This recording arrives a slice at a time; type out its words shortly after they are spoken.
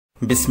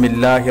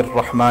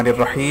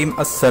बिस्मिल्लाहिर्रहमानिर्रहीम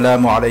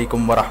अस्सलामु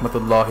अलैकुम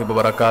वरहमतुल्लाहि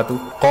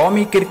वबरकातुहू।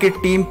 कौमी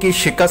क्रिकेट टीम की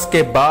शिकस्त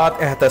के बाद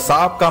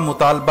एहतसाब का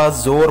मुतालबा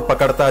जोर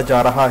पकड़ता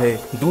जा रहा है।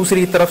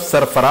 दूसरी तरफ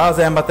सरफराज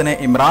अहमद ने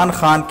इमरान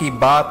खान की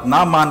बात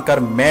ना मानकर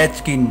मैच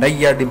की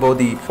नैया डिबो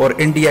दी और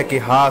इंडिया के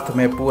हाथ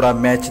में पूरा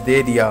मैच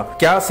दे दिया।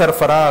 क्या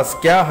सरफराज,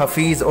 क्या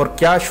हफीज और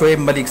क्या शोएब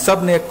मलिक,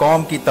 सब ने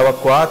कौम की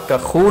तवक्कुआत का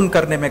खून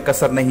करने में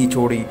कसर नहीं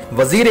छोड़ी।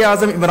 वजीर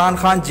आजम इमरान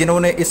खान,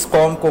 जिन्होंने इस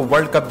कौम को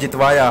वर्ल्ड कप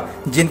जितवाया,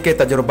 जिनके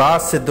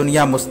तजुर्बात से दुनिया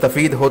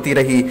मुस्तफीद होती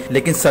रही,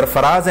 लेकिन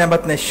सरफराज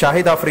अहमद ने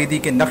शाहिद आफरीदी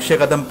के नक्शे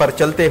कदम पर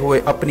चलते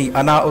हुए अपनी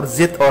अना और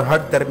जिद और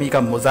हट दर्मी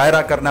का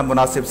मुजाहरा करना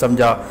मुनासिब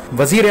समझा।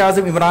 वजीर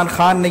आजम इमरान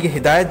खान ने यह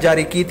हिदायत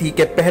जारी की थी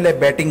कि पहले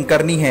बैटिंग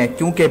करनी है,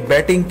 क्योंकि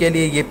बैटिंग के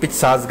लिए ये पिच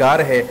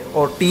साजगार है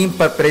और टीम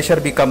पर प्रेशर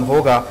भी कम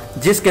होगा,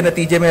 जिसके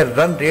नतीजे में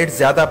रन रेट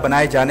ज्यादा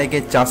बनाए जाने के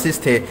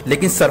चांसेस थे।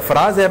 लेकिन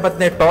सरफराज अहमद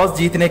ने टॉस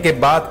जीतने के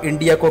बाद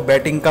इंडिया को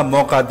बैटिंग का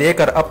मौका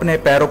देकर अपने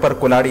पैरों पर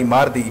कुल्हाड़ी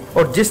मार दी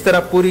और जिस तरह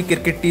पूरी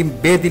क्रिकेट टीम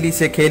बेदिली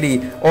से खेली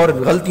और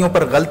गलतियों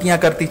पर गलतियां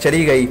करती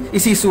चली गई,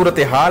 इसी सूरत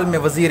हाल में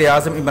वजीर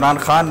आजम इमरान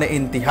खान ने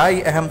इंतहाई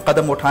अहम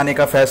कदम उठाने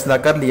का फैसला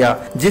कर लिया,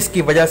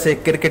 जिसकी वजह से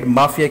क्रिकेट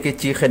माफिया की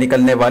चीखें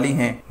निकलने वाली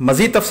हैं।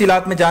 मजीद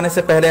तफसीलात में जाने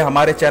से पहले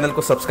हमारे चैनल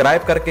को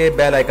सब्सक्राइब करके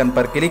बेल आइकन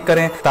पर क्लिक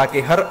करें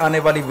ताकि हर आने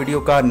वाली वीडियो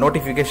का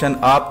नोटिफिकेशन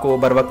आपको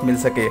बर वक्त मिल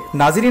सके।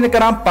 नाज़रीन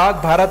कराम,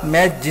 पाक भारत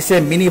मैच,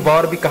 जिसे मिनी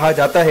वॉर भी कहा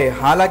जाता है,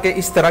 हालांकि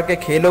इस तरह के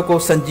खेलों को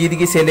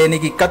संजीदगी से लेने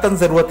की कतई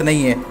जरूरत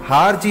नहीं है।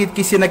 हार जीत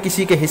किसी न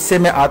किसी के हिस्से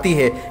में आती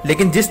है,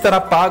 लेकिन जिस तरह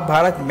पाक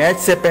भारत मैच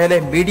से पहले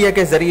मीडिया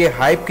के जरिए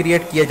हाइप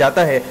क्रिएट किया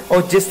जाता है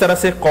और जिस तरह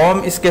से कौम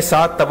इसके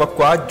साथ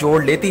तवक्कुआत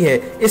जोड़ लेती है,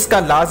 इसका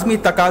लाजमी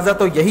तकाजा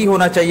तो यही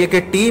होना चाहिए कि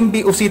टीम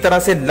भी उसी तरह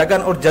से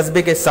लगन और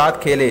जज्बे के साथ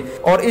खेले।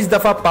 और इस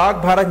दफा पाक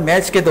भारत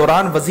मैच के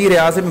दौरान वजीर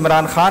आजम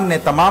इमरान खान ने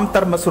तमाम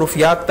तर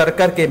मसरूफियात तर्क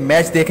करके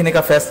मैच देखने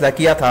का फैसला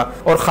किया था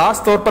और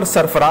खास तौर पर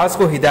सरफराज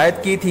को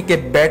हिदायत की थी कि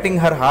बैटिंग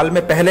हर हाल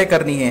में पहले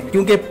करनी है,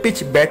 क्योंकि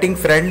पिच बैटिंग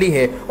फ्रेंडली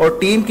है और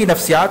टीम की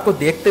नफ्सियात को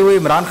देखते हुए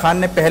इमरान खान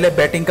ने पहले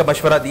बैटिंग का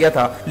मशवरा दिया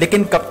था।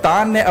 लेकिन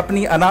कप्तान ने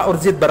अपनी अना और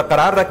जिद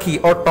बरकरार रखी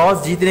और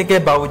टॉस जीतने के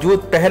बावजूद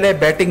पहले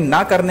बैटिंग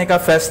ना करने का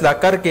फैसला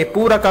करके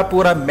पूरा का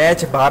पूरा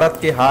मैच भारत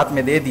के हाथ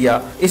में दे दिया।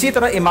 इसी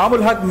तरह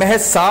इमामुल हक महज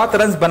 7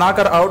 रन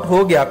बनाकर आउट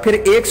हो गया। फिर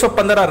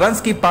 115 रन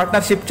की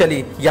पार्टनरशिप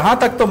चली, यहाँ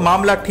तक तो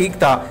मामला ठीक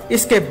था।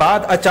 इसके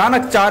बाद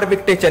अचानक 4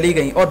 विकेटें चली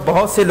गईं और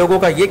बहुत से लोगों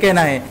का ये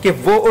कहना है कि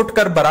वो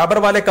उठकर बराबर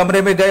वाले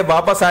कमरे में गए,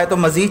 वापस आए तो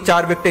मजीद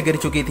 4 विकेटें गिर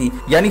चुकी थी।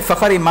 यानी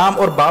फखर इमाम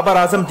और बाबर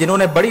आजम,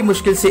 जिन्होंने बड़ी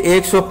मुश्किल से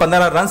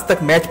 115 रन तक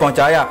मैच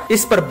पहुंचाया,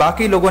 इस पर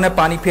बाकी लोगों ने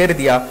पानी फेर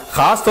दिया।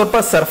 खास तौर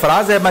पर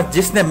सरफराज अहमद,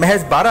 जिसने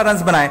महज 12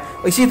 रन बनाए,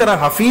 इसी तरह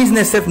हफीज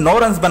ने सिर्फ 9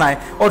 रन बनाए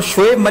और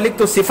शोएब मलिक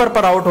तो 0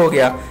 पर आउट हो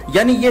गया।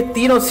 यानी ये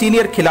तीनों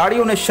सीनियर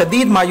खिलाड़ियों ने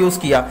शदीद मायूस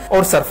किया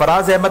और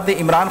सरफराज अहमद ने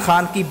इमरान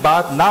खान की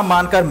बात ना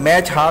मानकर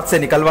मैच हाथ से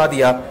निकलवा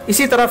दिया।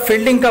 इसी तरह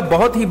फील्डिंग का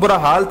बहुत ही बुरा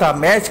हाल था।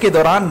 मैच के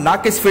दौरान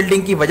नाकिस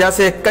फील्डिंग की वजह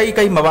से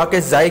कई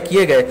मौके जाये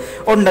किए गए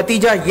और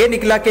नतीजा ये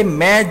निकला कि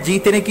मैच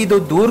जीतने की तो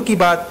दूर की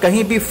बात,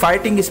 कहीं भी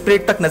फाइटिंग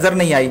स्पिरिट तक नजर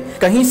नहीं आई।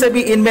 कहीं से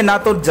भी इनमें ना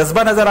तो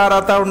जज्बा नजर आ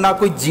रहा था और ना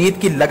कोई जीत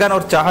की लगन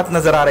और चाहत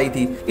नजर आ रही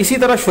थी। इसी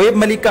तरह शोएब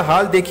मलिक का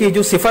हाल देखिए,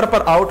 जो 0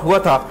 पर आउट हुआ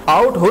था,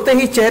 आउट होते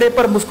ही चेहरे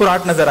पर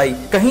मुस्कुराहट नजर आई,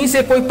 कहीं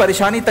से कोई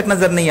परेशानी तक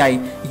नजर नहीं आई।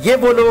 ये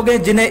वो लोग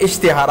हैं जिन्हें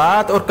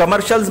इश्तिहारात और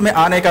कमर्शियल्स में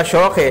आने का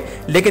शौक है,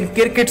 लेकिन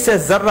क्रिकेट से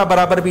जर्रा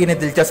बराबर भी इन्हें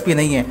दिलचस्पी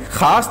नहीं है।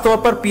 खास तौर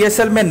पर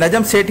PSL में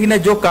नजम सेठी ने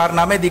जो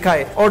कारनामे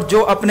दिखाए और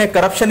जो अपने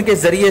करप्शन के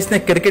जरिए इसने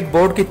क्रिकेट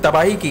बोर्ड की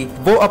तबाही की,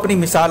 वो अपनी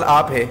मिसाल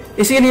आप है।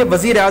 इसीलिए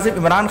वजीर आजम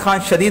इमरान खान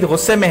शदीद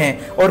गुस्से में है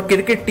और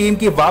क्रिकेट टीम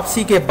की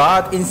वापसी के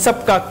बाद इन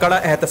सब का कड़ा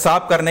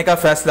एहतसाब करने का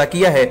फैसला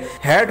किया है।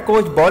 Head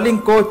coach, bowling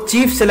coach,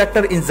 chief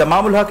selector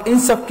Inzamam-ul हक, इन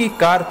सब की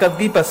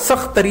कारकर्दगी पर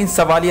सख्त तरीन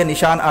सवालिया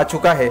निशान आ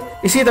चुका है।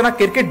 इसी तरह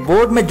क्रिकेट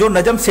बोर्ड में जो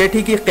नजम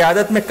सेठी की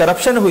क़यादत में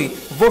करप्शन हुई,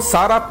 वो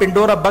सारा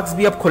पिंडोरा बक्स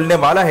भी अब खुलने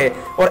वाला है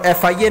और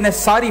FIA ने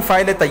सारी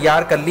फाइलें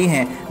तैयार कर ली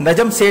हैं।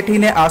 नजम सेठी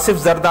ने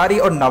आसिफ जरदारी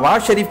और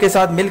नवाज शरीफ के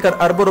साथ मिलकर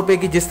अरबों रुपए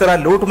की जिस तरह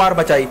लूट मार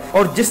मचाई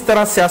और जिस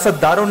तरह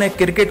सियासतदारों ने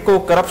क्रिकेट को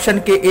करप्शन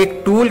के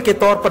एक टूल के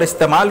तौर पर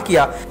इस्तेमाल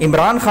किया,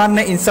 इमरान खान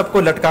ने इन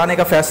सबको लटकाने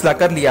का फैसला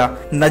कर लिया।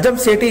 नजम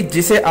सेठी,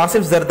 जिसे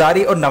आसिफ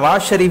जरदारी और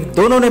नवाज शरीफ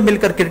दोनों ने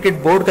मिलकर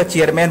क्रिकेट बोर्ड का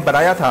चेयरमैन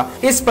बनाया था,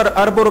 इस पर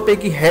अरबों रुपए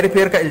की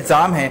हेरफेर का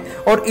इल्जाम है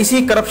और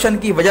इसी करप्शन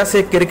की वजह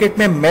से क्रिकेट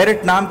में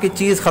मेरिट नाम की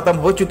चीज खत्म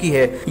हो चुकी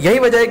है। यही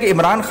वजह है कि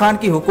इमरान खान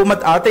की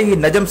हुकूमत आते ही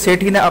नजम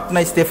सेठी ने अपना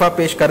इस्तीफा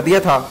पेश कर दिया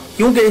था,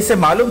 क्योंकि इसे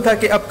मालूम था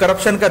कि अब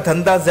करप्शन का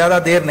धंधा ज्यादा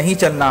देर नहीं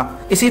चलना।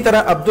 इसी तरह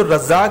अब्दुल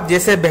रज्जाक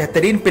जैसे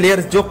बेहतरीन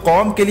प्लेयर्स जो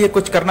कौम के लिए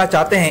कुछ करना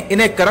चाहते हैं,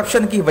 इन्हें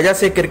करप्शन की वजह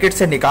से क्रिकेट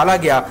से निकाला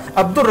गया।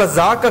 अब्दुल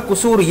रज्जाक का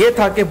कसूर यह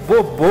था कि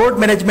वो बोर्ड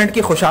मैनेजमेंट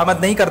की खुशामद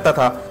नहीं करता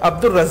था।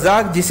 अब्दुल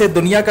रज्जाक, जिसे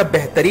दुनिया का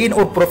बेहतरीन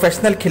और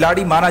प्रोफेशनल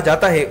खिलाड़ी माना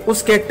जाता है,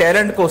 उसके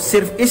टैलेंट को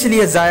सिर्फ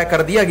इसलिए जाया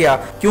कर दिया गया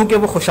क्योंकि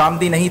वो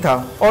खुशामदी नहीं था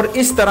और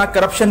इस तरह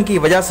करप्शन की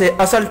वजह से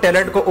असल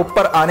टैलेंट को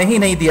ऊपर आने ही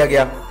नहीं दिया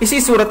गया।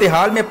 इसी सूरत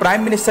हाल में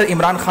प्राइम मिनिस्टर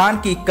इमरान खान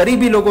की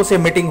करीबी लोगों से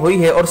मीटिंग हुई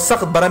है और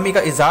सख्त बरहमी का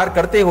इजहार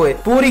करते हुए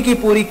पूरी की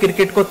पूरी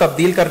क्रिकेट को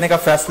तब्दील करने का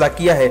फैसला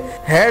किया है।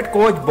 Head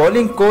coach,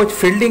 bowling coach,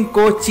 fielding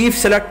coach, chief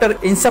selector,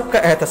 इन सब का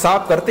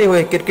एहतसाब करते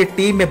हुए क्रिकेट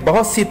टीम में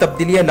बहुत सी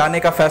तब्दीलियां लाने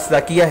का फैसला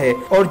किया है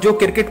और जो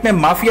क्रिकेट में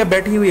माफिया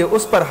बैठी हुई है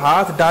उस पर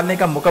हाथ डालने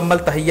का मुकम्मल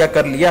तहैया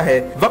कर लिया है।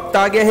 वक्त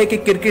आ गया है कि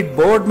क्रिकेट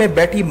बोर्ड में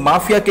बैठी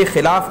माफिया के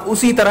खिलाफ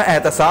उसी तरह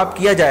एहतसाब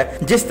किया जाए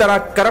जिस तरह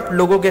करप्ट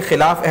लोगों के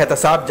खिलाफ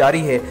एहतसाब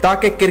जारी है,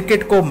 ताकि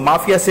क्रिकेट को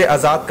माफिया से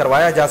आजाद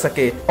करवाया जा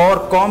सके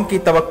और कौम की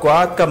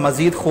तवक्कुआत का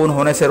मजीद खून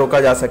होने से रोका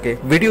जा सके।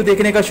 वीडियो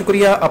देखने का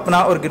शुक्रिया।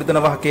 अपना और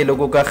गिरदनवाह के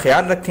लोगों का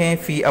ख्याल रखें।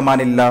 फी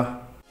अमानिल्लाह।